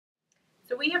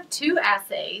So we have two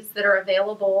assays that are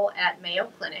available at Mayo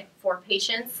Clinic for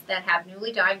patients that have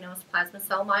newly diagnosed plasma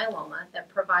cell myeloma that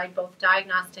provide both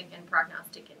diagnostic and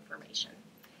prognostic information.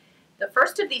 The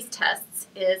first of these tests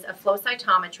is a flow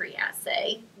cytometry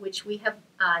assay, which we have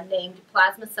named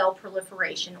plasma cell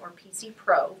proliferation, or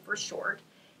PC-Pro for short.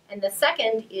 And the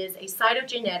second is a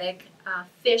cytogenetic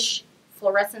FISH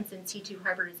fluorescence in situ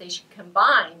hybridization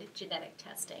combined genetic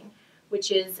testing,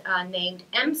 which is named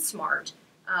MSMART,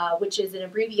 which is an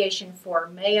abbreviation for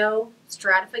Mayo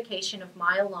Stratification of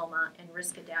Myeloma and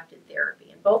Risk Adapted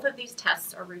Therapy. And both of these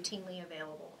tests are routinely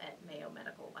available at Mayo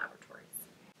Medical Laboratories.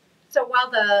 So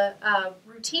while the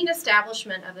routine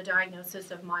establishment of the diagnosis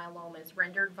of myeloma is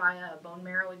rendered via a bone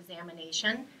marrow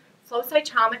examination, flow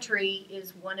cytometry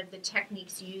is one of the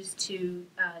techniques used to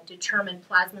determine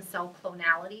plasma cell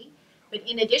clonality. But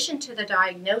in addition to the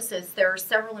diagnosis, there are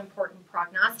several important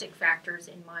prognostic factors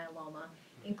in myeloma,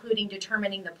 including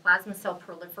determining the plasma cell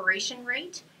proliferation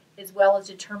rate, as well as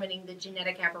determining the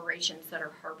genetic aberrations that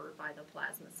are harbored by the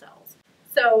plasma cells.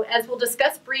 So, as we'll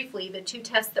discuss briefly, the two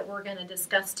tests that we're going to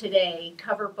discuss today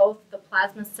cover both the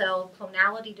plasma cell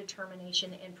clonality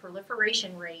determination and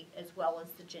proliferation rate, as well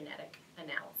as the genetic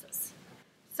analysis.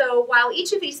 So, while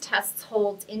each of these tests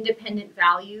holds independent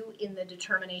value in the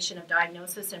determination of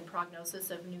diagnosis and prognosis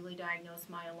of newly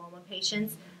diagnosed myeloma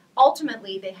patients,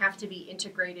 ultimately they have to be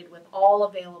integrated with all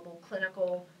available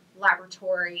clinical,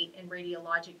 laboratory, and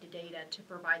radiologic data to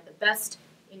provide the best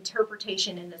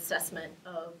interpretation and assessment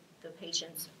of the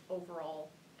patient's overall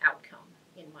outcome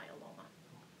in myeloma.